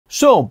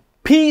So,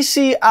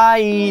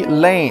 PCIe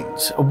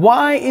lanes.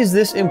 Why is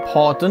this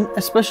important,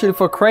 especially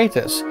for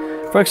creators?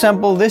 For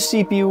example, this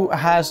CPU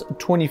has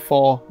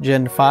 24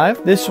 Gen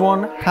 5. This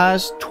one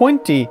has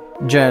 20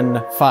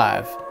 Gen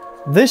 5.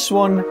 This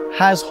one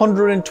has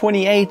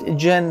 128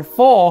 Gen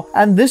 4.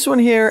 And this one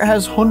here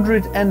has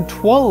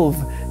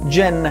 112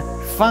 Gen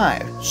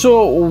 5.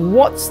 So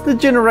what's the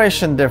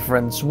generation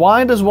difference?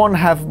 Why does one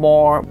have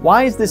more?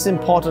 Why is this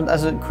important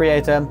as a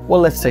creator?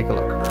 Well, let's take a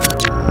look.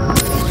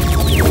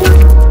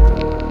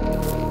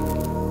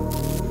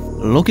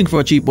 Looking for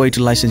a cheap way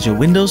to license your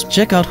Windows?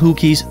 Check out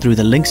Hookeys through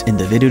the links in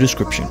the video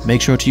description.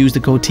 Make sure to use the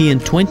code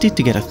TN20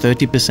 to get a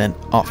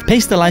 30% off.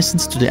 Paste the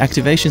license to the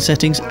activation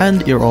settings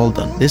and you're all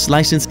done. This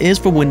license is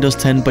for Windows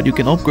 10, but you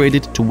can upgrade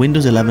it to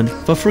Windows 11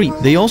 for free.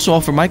 They also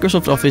offer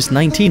Microsoft Office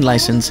 19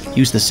 license.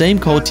 Use the same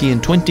code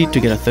TN20 to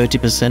get a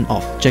 30%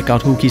 off. Check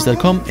out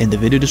Hookeys.com in the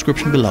video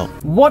description below.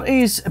 What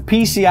is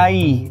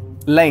PCIe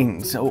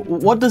lanes?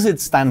 What does it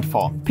stand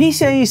for?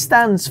 PCIe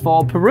stands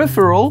for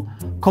Peripheral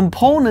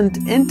Component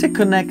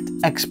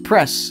Interconnect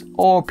Express,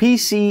 or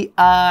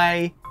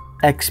PCI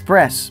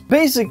Express.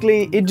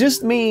 Basically, it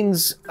just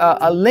means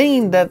a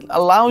lane that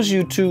allows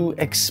you to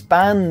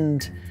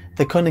expand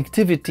the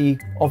connectivity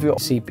of your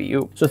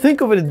CPU. So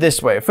think of it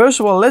this way. First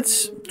of all,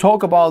 let's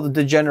talk about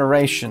the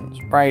generations,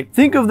 right?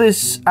 Think of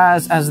this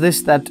as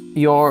this, that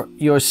your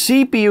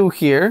CPU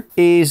here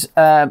is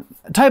a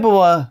type of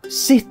a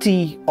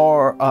city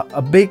or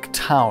a big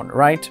town,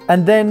 right?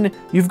 And then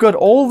you've got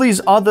all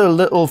these other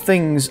little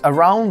things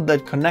around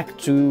that connect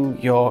to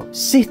your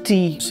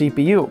city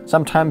CPU.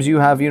 Sometimes you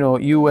have,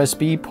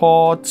 USB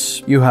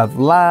ports, you have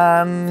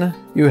LAN,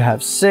 you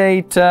have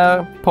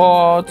SATA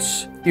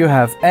ports, you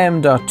have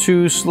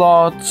M.2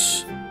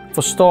 slots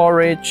for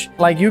storage.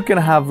 Like, you can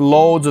have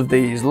loads of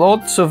these,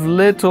 lots of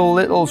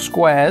little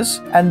squares,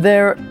 and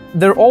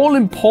they're all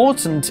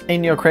important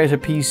in your creator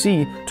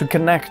PC to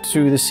connect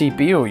to the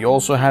CPU. You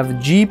also have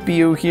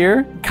GPU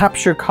here,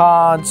 capture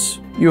cards,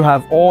 you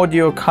have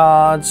audio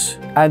cards,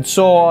 and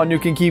so on. You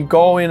can keep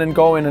going and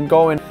going and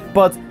going,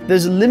 but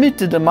there's a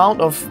limited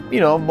amount of,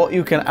 what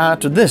you can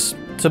add to this.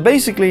 So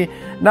basically,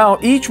 now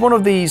each one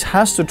of these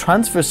has to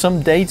transfer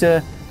some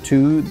data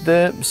to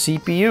the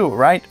CPU,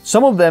 right?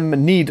 Some of them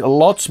need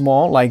lots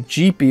more, like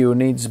GPU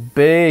needs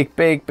big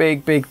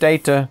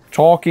data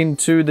talking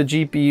to the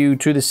GPU,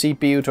 to the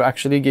CPU to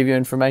actually give you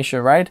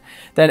information, right?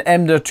 Then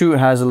M.2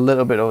 has a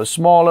little bit of a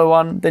smaller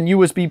one. Then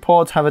USB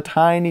ports have a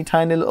tiny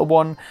little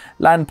one.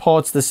 LAN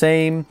ports the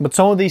same. But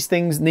some of these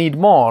things need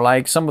more,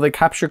 like some of the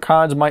capture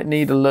cards might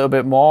need a little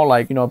bit more,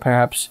 like,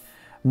 perhaps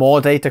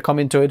more data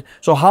coming to it.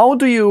 So how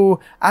do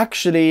you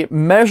actually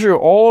measure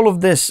all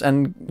of this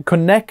and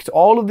connect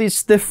all of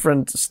these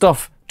different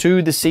stuff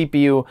to the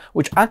CPU,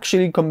 which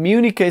actually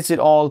communicates it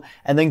all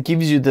and then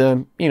gives you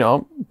the,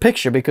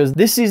 picture? Because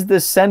this is the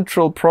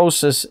central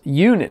process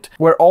unit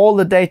where all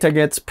the data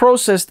gets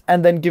processed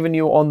and then given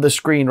you on the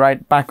screen,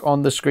 right? Back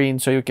on the screen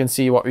so you can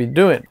see what we're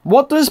doing.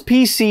 What does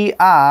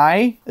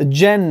PCI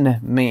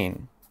Gen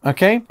mean?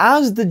 Okay,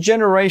 as the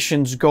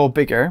generations go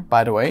bigger,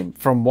 by the way,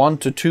 from 1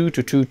 to 2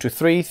 to 2 to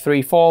 3,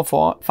 3, 4,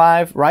 4,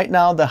 5. Right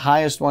now, the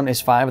highest one is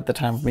 5 at the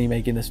time of me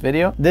making this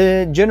video.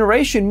 The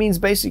generation means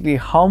basically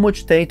how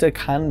much data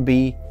can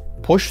be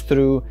pushed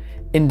through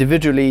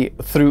individually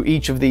through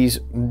each of these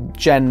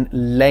gen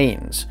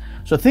lanes.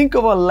 So think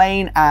of a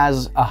lane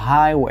as a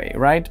highway,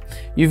 right?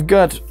 You've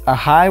got a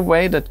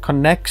highway that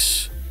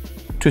connects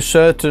to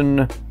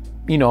certain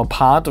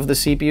part of the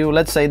CPU.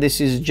 Let's say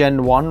this is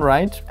Gen 1,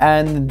 right?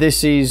 And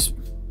this is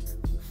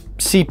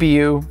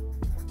CPU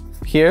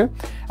here.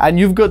 And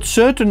you've got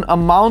certain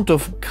amount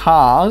of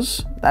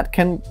cars that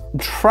can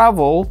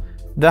travel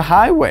the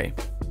highway,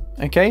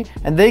 okay?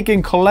 And they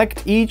can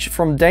collect each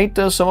from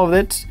data, some of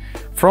it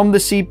from the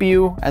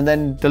CPU, and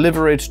then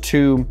deliver it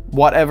to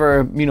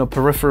whatever,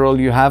 peripheral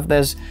you have.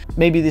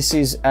 Maybe this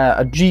is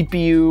a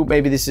GPU,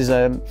 maybe this is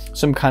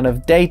some kind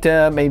of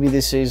data, maybe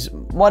this is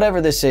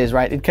whatever this is,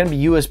 right? It can be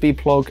USB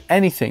plug,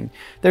 anything.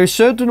 There's a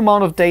certain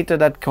amount of data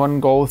that can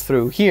go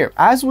through here.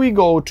 As we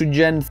go to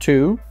Gen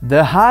 2,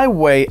 the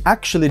highway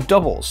actually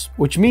doubles,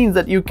 which means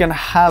that you can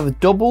have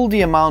double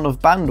the amount of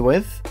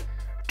bandwidth,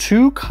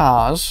 2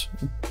 cars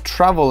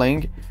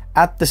traveling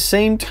at the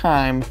same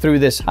time through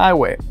this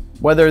highway.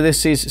 Whether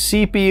this is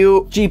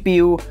CPU,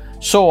 GPU,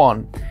 so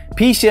on.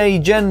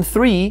 PCIe Gen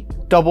 3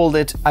 doubled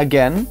it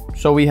again,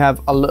 so we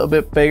have a little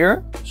bit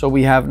bigger. So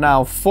we have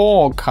now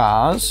 4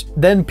 cars.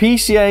 Then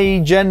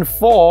PCIe Gen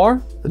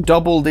 4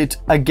 doubled it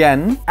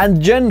again.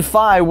 And Gen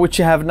 5, which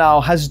you have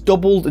now, has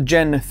doubled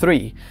Gen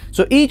 3.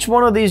 So each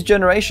one of these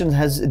generations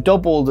has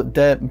doubled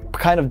the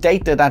kind of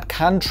data that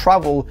can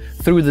travel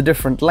through the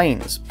different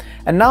lanes.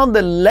 And now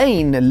the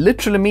lane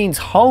literally means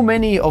how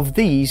many of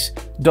these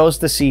does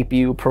the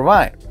CPU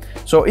provide.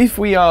 So if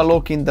we are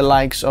looking the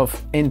likes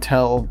of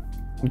Intel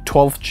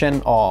 12th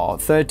gen or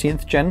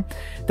 13th gen,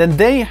 then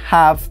they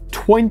have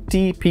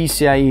 20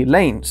 PCIe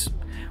lanes,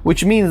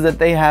 which means that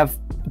they have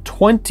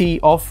 20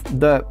 of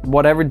the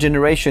whatever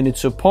generation it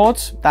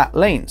supports, that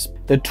lanes.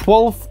 The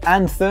 12th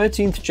and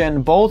 13th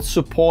gen both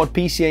support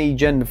PCIe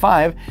Gen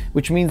 5,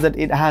 which means that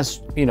it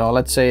has, you know,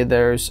 let's say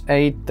there's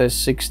 8, there's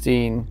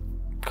 16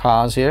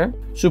 cars here,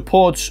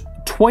 supports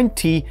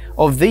 20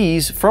 of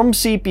these from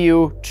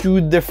CPU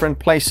to different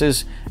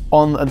places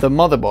on the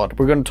motherboard.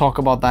 We're going to talk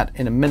about that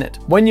in a minute.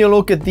 When you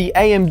look at the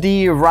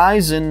AMD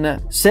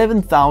Ryzen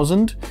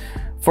 7000,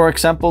 for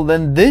example,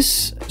 then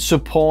this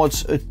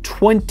supports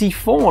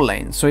 24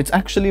 lanes. So it's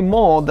actually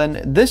more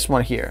than this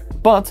one here.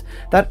 But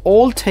that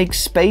all takes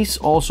space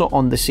also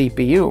on the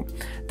CPU.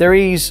 There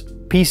is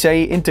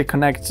PCIe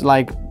interconnect,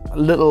 like a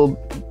little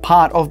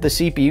part of the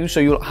CPU, so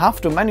you'll have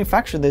to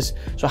manufacture this.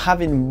 So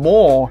having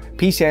more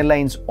PCIe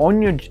lanes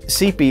on your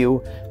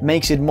CPU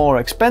makes it more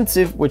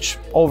expensive, which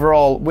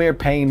overall we're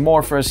paying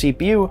more for a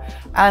CPU,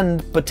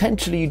 and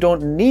potentially you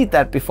don't need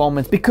that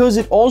performance because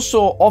it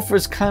also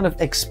offers kind of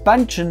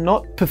expansion,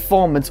 not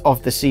performance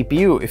of the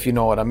CPU, if you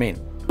know what I mean.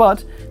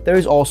 But there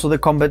is also the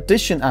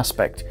competition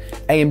aspect.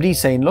 AMD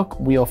saying, look,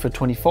 we offer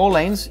 24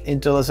 lanes,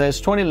 Intel says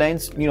 20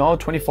 lanes, you know,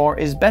 24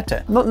 is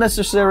better. Not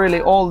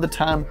necessarily all the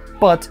time,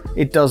 but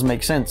it does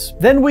make sense.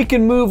 Then we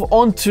can move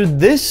on to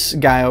this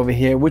guy over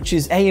here, which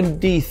is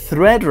AMD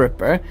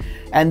Threadripper.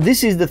 And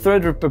this is the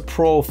Threadripper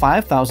Pro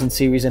 5000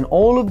 series, and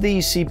all of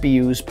these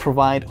CPUs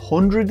provide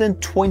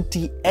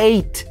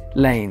 128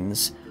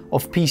 lanes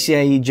of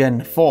PCIe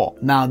Gen 4.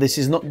 Now, this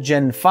is not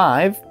Gen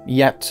 5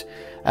 yet.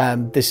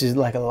 This is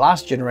like a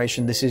last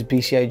generation, this is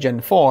PCIe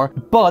Gen 4,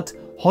 but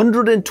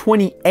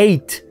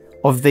 128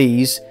 of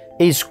these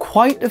is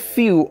quite a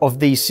few of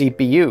these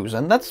CPUs,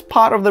 and that's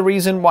part of the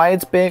reason why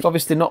it's big.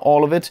 Obviously not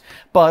all of it,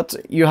 but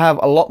you have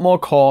a lot more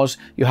cores,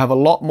 you have a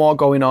lot more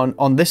going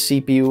on this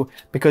CPU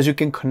because you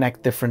can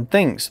connect different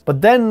things.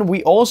 But then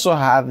we also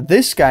have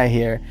this guy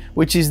here,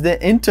 which is the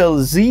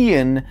Intel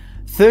Xeon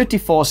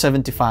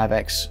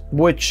 3475X,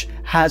 which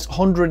has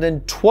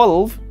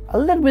 112, a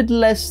little bit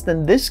less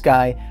than this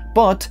guy,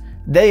 but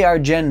they are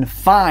Gen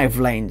 5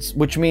 lanes,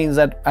 which means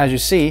that, as you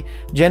see,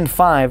 Gen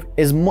 5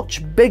 is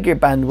much bigger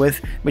bandwidth,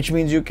 which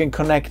means you can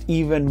connect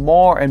even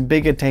more and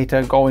bigger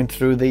data going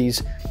through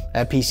these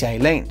PCIe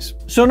lanes.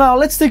 So now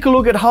let's take a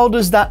look at how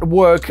does that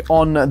work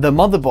on the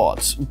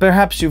motherboards.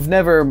 Perhaps you've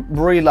never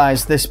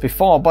realized this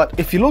before, but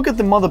if you look at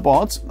the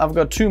motherboards, I've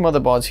got two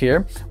motherboards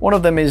here. One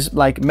of them is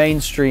like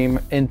mainstream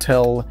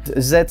Intel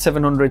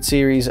Z700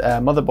 series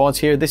motherboards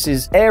here. This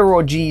is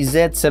Aero G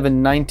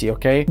Z790,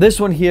 okay? This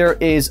one here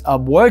is a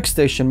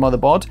Workstation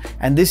motherboard,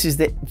 and this is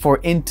the for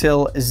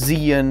Intel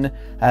Xeon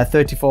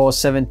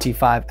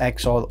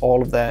 3475X, or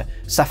all of the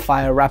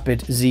Sapphire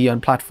Rapid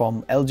Xeon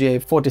platform,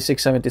 LGA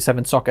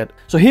 4677 socket.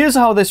 So here's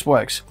how this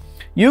works.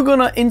 You're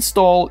gonna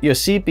install your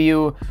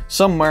CPU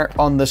somewhere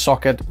on the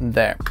socket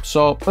there.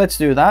 So let's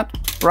do that.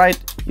 Right,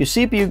 your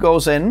CPU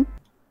goes in.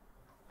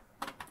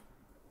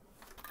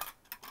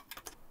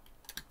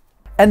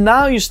 And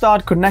now you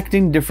start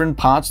connecting different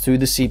parts to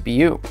the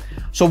CPU.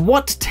 So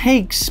what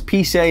takes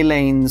PCIe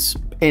lanes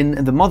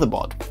in the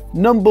motherboard?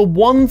 Number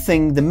one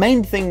thing, the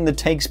main thing that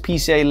takes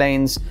PCIe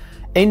lanes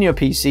in your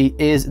PC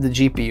is the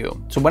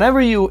GPU. So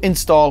whenever you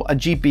install a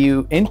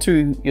GPU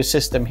into your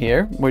system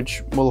here,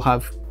 which we'll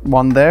have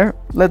one there,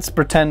 let's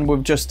pretend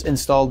we've just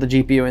installed the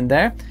GPU in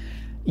there.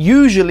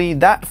 Usually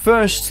that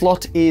first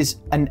slot is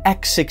an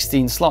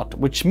X16 slot,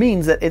 which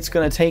means that it's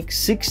going to take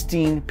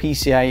 16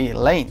 PCIe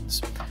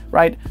lanes,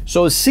 right?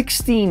 So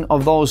 16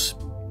 of those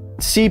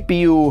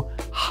CPU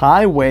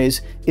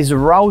highways is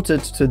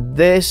routed to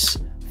this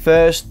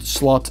first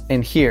slot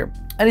in here.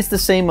 And it's the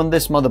same on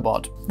this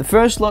motherboard. The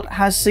first slot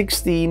has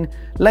 16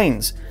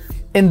 lanes.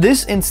 In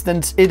this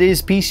instance, it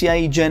is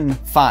PCIe Gen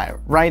 5,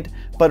 right?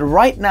 But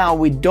right now,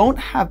 we don't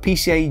have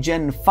PCIe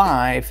Gen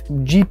 5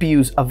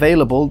 GPUs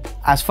available.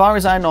 As far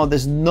as I know,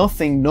 there's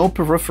nothing, no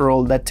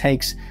peripheral that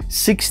takes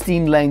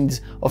 16 lanes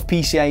of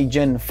PCIe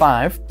Gen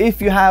 5.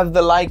 If you have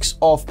the likes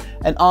of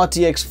an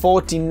RTX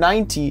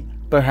 4090,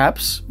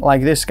 perhaps,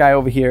 like this guy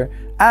over here,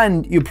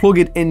 and you plug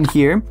it in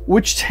here,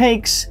 which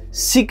takes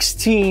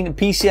 16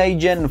 PCIe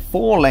Gen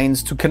 4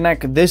 lanes to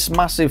connect this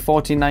massive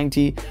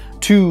 4090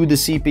 to the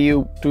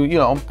CPU to, you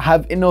know,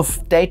 have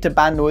enough data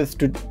bandwidth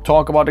to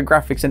talk about the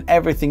graphics, and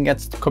everything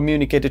gets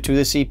communicated to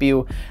the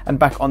CPU and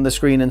back on the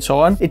screen and so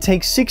on. It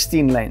takes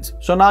 16 lanes.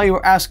 So now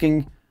you're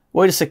asking,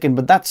 wait a second,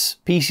 but that's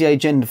PCIe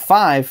Gen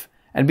 5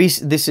 and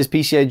this is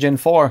PCIe Gen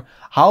 4.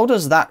 How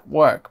does that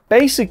work?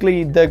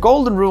 Basically, the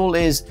golden rule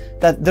is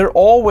that they're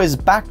always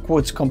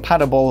backwards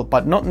compatible,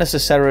 but not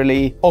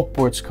necessarily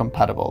upwards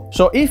compatible.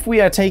 So if we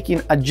are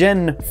taking a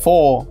Gen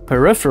 4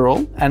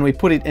 peripheral and we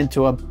put it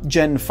into a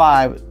Gen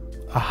 5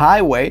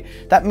 highway,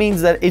 that means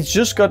that it's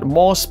just got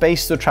more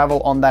space to travel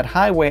on that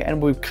highway,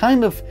 and we're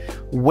kind of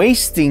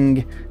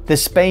wasting the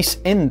space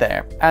in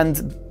there.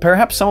 And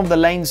perhaps some of the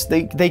lanes,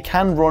 they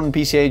can run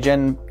PCIe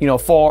Gen, you know,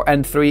 4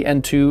 and 3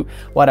 and 2,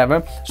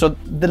 whatever. So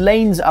the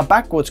lanes are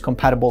backwards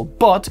compatible.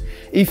 But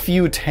if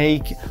you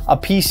take a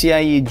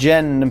PCIe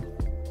Gen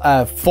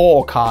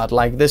 4 card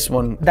like this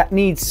one that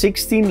needs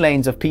 16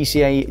 lanes of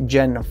PCIe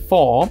Gen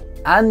 4,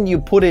 and you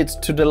put it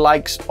to the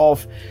likes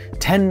of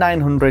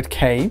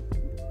 10900K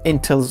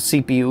Intel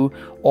CPU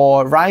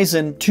or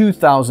Ryzen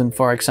 2000,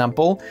 for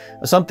example,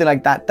 or something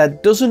like that,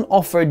 that doesn't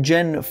offer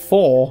Gen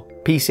 4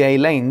 PCIe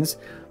lanes,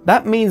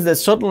 that means that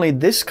suddenly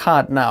this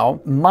card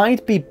now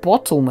might be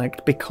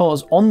bottlenecked,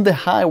 because on the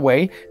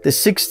highway, the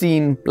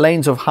 16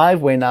 lanes of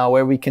highway now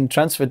where we can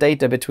transfer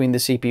data between the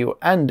CPU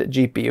and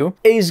GPU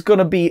is going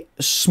to be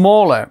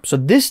smaller. So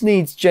this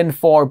needs Gen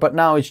 4, but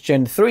now it's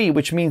Gen 3,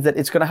 which means that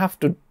it's going to have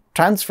to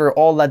transfer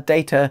all that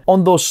data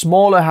on those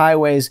smaller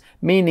highways,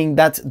 meaning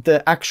that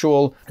the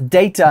actual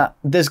data,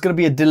 there's going to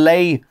be a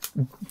delay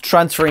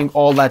transferring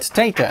all that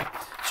data.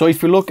 So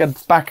if you look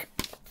at back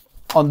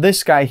on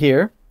this guy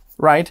here,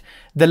 right,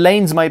 the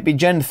lanes might be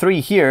Gen 3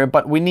 here,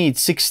 but we need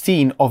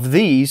 16 of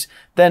these,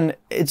 then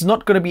it's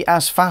not going to be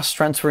as fast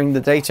transferring the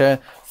data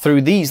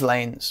through these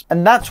lanes.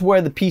 And that's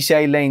where the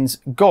PCIe lanes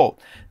go.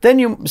 Then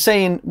you're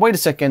saying, wait a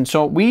second,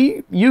 so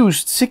we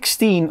used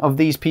 16 of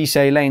these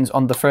PCIe lanes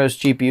on the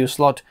first GPU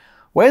slot.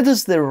 Where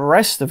does the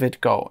rest of it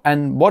go?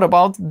 And what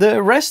about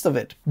the rest of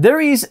it?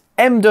 There is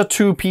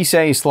M.2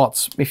 PCIe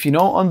slots. If you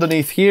know,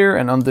 underneath here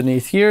and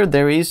underneath here,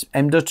 there is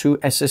M.2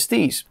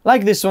 SSDs.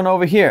 Like this one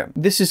over here.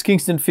 This is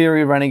Kingston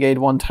Fury Renegade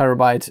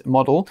 1TB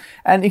model.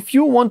 And if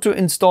you want to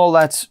install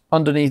that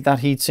underneath that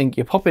heatsink,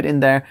 you pop it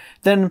in there,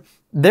 then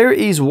there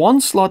is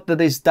one slot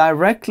that is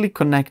directly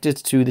connected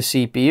to the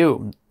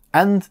CPU.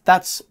 And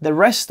that's the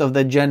rest of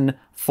the Gen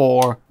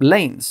 4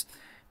 lanes.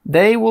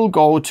 They will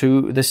go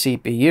to the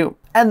CPU.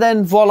 And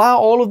then voila,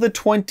 all of the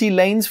 20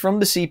 lanes from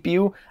the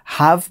CPU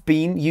have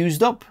been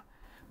used up.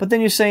 But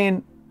then you're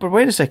saying, but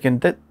wait a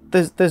second,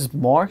 there's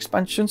more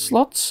expansion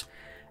slots,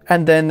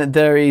 and then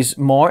there is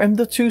more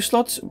M.2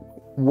 slots.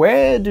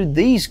 Where do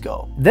these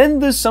go? Then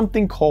there's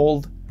something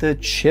called the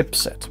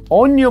chipset.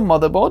 On your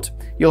motherboard,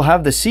 you'll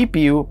have the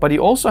CPU, but you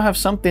also have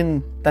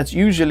something that's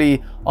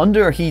usually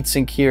under a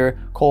heatsink here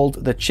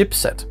called the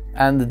chipset.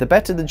 And the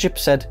better the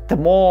chipset, the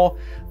more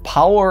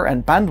power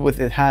and bandwidth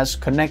it has,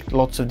 connect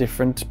lots of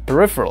different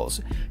peripherals.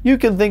 You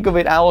can think of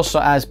it also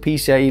as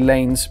PCIe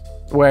lanes,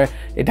 where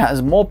it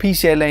has more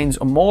PCIe lanes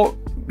or more,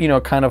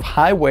 kind of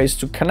highways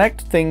to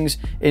connect things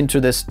into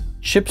this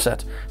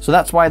chipset. So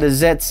that's why the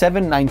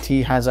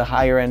Z790 has a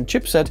higher end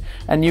chipset,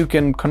 and you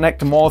can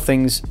connect more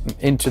things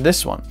into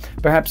this one.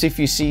 Perhaps if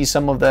you see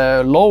some of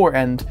the lower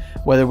end,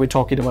 whether we're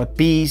talking about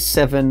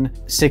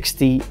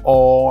B760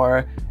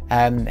 or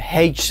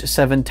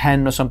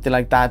H710 or something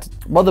like that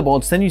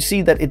motherboards, then you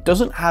see that it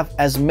doesn't have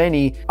as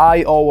many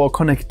I/O or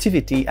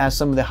connectivity as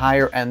some of the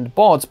higher end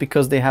boards,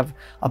 because they have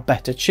a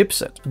better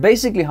chipset.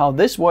 Basically how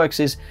this works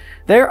is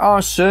there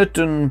are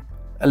certain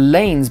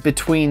lanes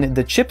between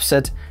the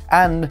chipset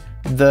and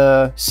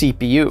the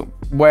CPU,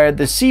 where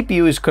the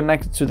CPU is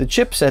connected to the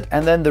chipset,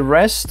 and then the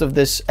rest of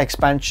this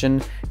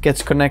expansion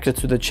gets connected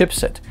to the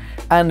chipset.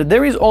 And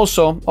there is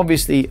also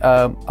obviously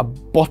a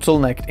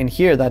bottleneck in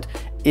here, that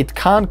it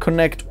can't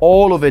connect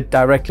all of it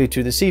directly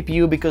to the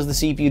CPU, because the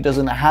CPU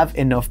doesn't have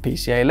enough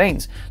PCIe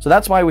lanes. So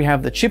that's why we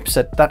have the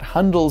chipset that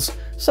handles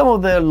some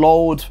of the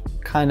load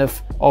kind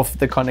of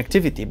the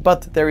connectivity.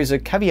 But there is a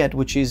caveat,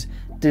 which is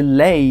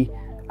delay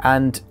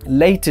and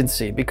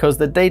latency, because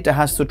the data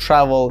has to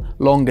travel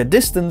longer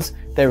distance.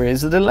 There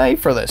is a delay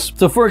for this.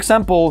 So for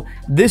example,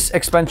 this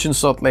expansion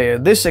slot layer,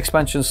 this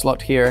expansion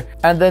slot here,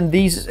 and then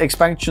these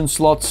expansion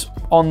slots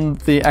on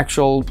the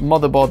actual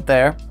motherboard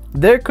there,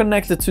 they're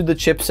connected to the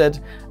chipset,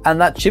 and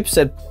that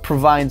chipset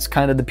provides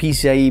kind of the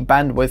PCIe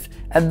bandwidth,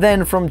 and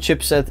then from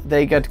chipset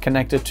they get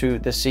connected to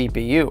the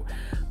CPU.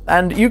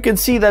 And you can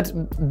see that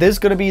there's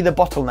going to be the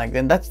bottleneck,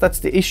 and that's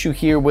the issue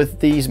here with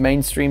these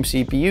mainstream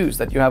CPUs,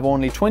 that you have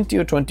only 20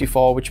 or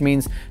 24, which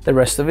means the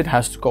rest of it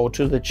has to go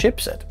to the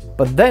chipset.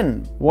 But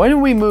then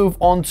when we move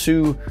on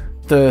to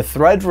the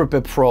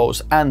Threadripper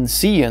Pros and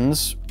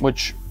Xeons,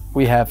 which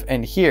we have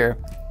in here,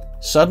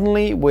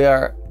 suddenly we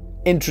are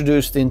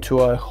introduced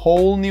into a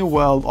whole new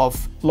world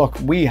of, look,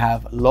 we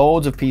have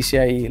loads of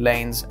PCIe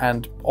lanes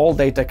and all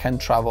data can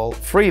travel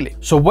freely.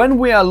 So when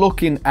we are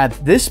looking at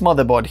this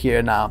motherboard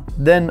here now,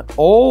 then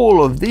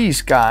all of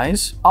these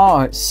guys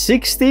are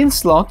 16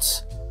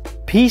 slots,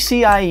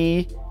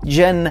 PCIe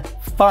Gen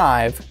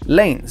 5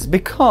 lanes,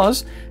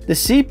 because the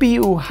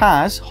CPU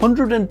has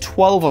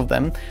 112 of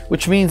them,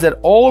 which means that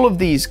all of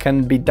these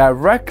can be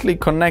directly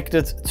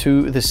connected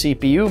to the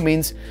CPU,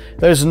 means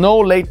there's no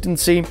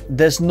latency,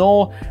 there's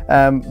no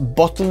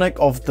bottleneck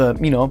of the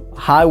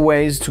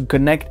highways to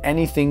connect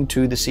anything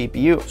to the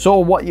CPU. So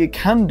what you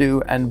can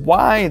do, and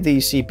why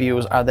these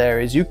CPUs are there,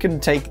 is you can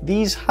take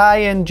these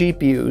high-end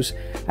GPUs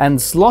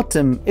and slot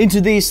them into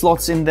these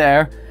slots in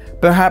there.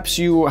 Perhaps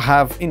you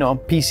have,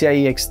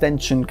 PCIe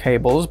extension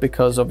cables,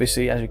 because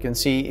obviously, as you can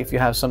see, if you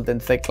have something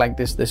thick like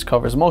this, this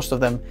covers most of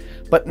them.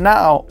 But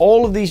now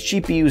all of these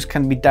GPUs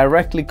can be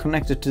directly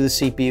connected to the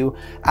CPU,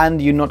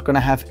 and you're not going to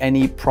have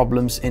any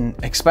problems in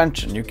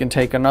expansion. You can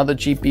take another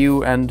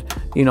GPU and,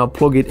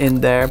 plug it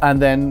in there,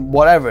 and then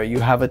whatever, you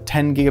have a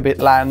 10 gigabit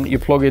LAN, you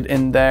plug it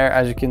in there,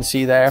 as you can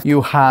see there.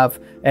 You have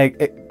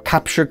a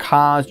capture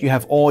cards, you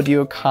have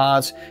audio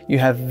cards, you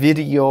have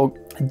video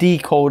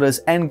decoders,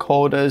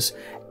 encoders,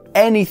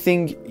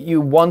 anything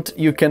you want,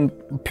 you can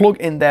plug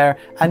in there,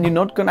 and you're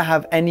not gonna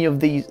have any of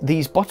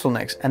these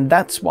bottlenecks. And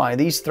that's why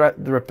these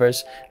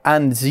Threadrippers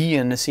and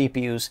Xeon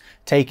CPUs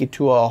take it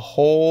to a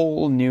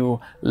whole new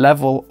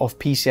level of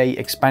PCIe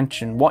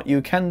expansion. What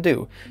you can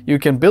do, you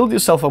can build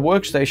yourself a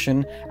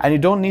workstation, and you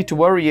don't need to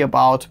worry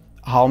about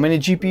how many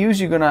GPUs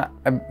you're gonna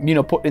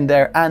put in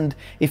there, and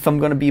if I'm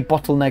gonna be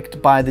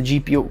bottlenecked by the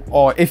GPU,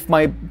 or if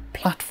my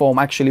platform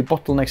actually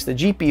bottlenecks the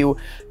GPU,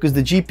 because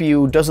the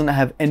GPU doesn't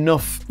have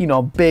enough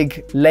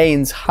big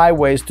lanes,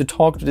 highways to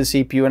talk to the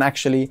CPU and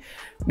actually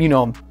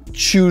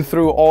chew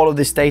through all of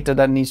this data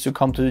that needs to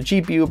come to the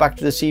GPU, back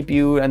to the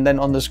CPU, and then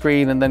on the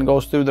screen, and then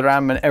goes through the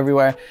RAM and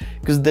everywhere,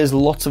 because there's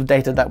lots of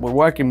data that we're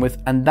working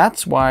with. And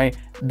that's why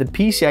the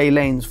PCIe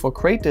lanes for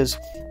creators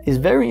is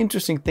very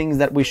interesting things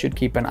that we should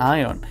keep an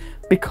eye on,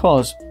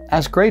 because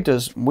as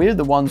creators, we're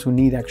the ones who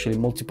need actually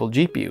multiple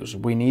GPUs.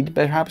 We need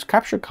perhaps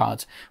capture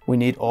cards, we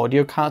need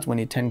audio cards, we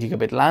need 10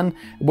 gigabit LAN.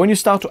 When you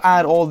start to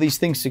add all these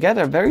things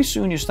together, very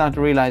soon you start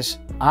to realize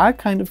I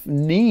kind of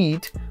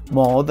need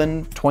more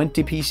than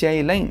 20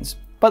 PCIe lanes.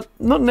 But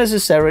not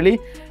necessarily.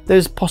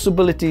 There's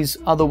possibilities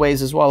other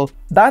ways as well.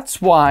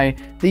 That's why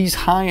these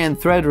high-end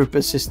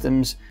Threadripper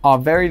systems are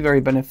very,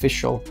 very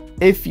beneficial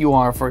if you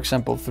are, for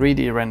example,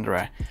 3D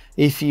renderer,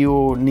 if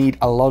you need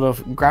a lot of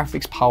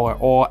graphics power,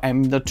 or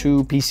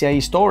M.2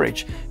 PCIe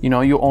storage.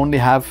 You only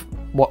have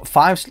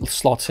 5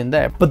 slots in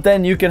there, but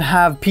then you can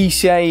have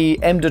PCIe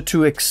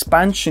M.2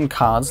 expansion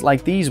cards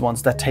like these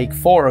ones that take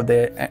 4 of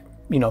the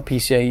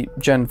PCIe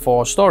Gen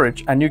 4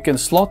 storage, and you can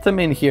slot them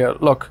in here.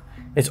 Look,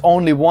 it's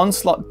only 1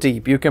 slot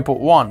deep. You can put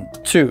 1,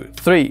 2,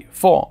 3,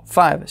 4,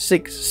 5,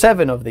 6,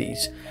 7 of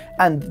these.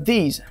 And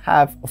these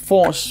have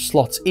 4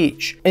 slots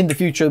each. In the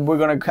future, we're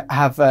going to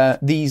have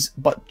these,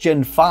 but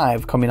Gen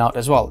 5 coming out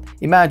as well.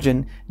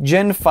 Imagine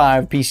Gen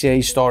 5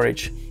 PCIe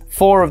storage,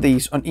 4 of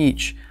these on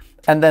each.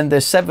 And then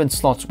there's 7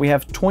 slots. We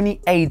have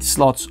 28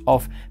 slots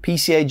of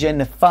PCIe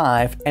Gen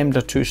 5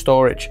 M.2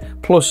 storage,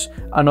 plus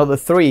another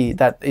 3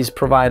 that is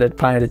provided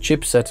by the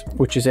chipset,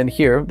 which is in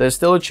here. There's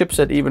still a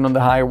chipset even on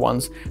the higher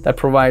ones that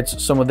provides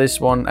some of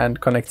this one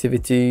and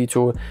connectivity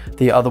to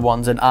the other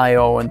ones and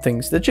I/O and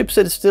things. The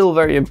chipset is still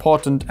very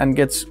important and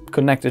gets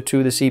connected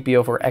to the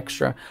CPU for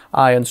extra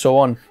I and so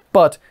on.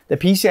 But the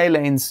PCIe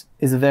lanes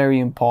is a very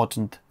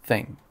important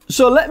thing.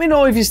 So let me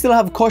know if you still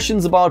have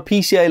questions about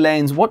PCIe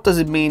lanes. What does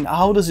it mean?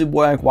 How does it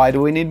work? Why do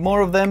we need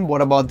more of them?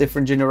 What about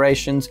different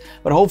generations?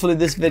 But hopefully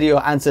this video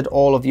answered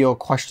all of your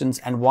questions,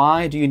 and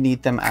why do you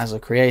need them as a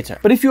creator?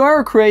 But if you are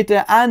a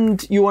creator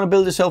and you want to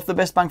build yourself the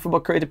best bang for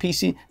buck creator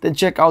PC, then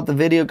check out the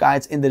video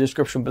guides in the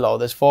description below.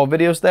 There's 4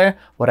 videos there.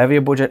 Whatever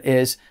your budget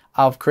is,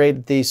 I've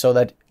created these so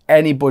that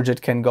any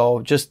budget can go.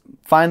 Just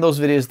find those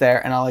videos there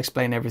and I'll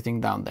explain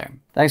everything down there.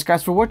 Thanks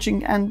guys for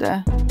watching, and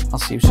I'll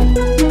see you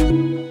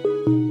soon.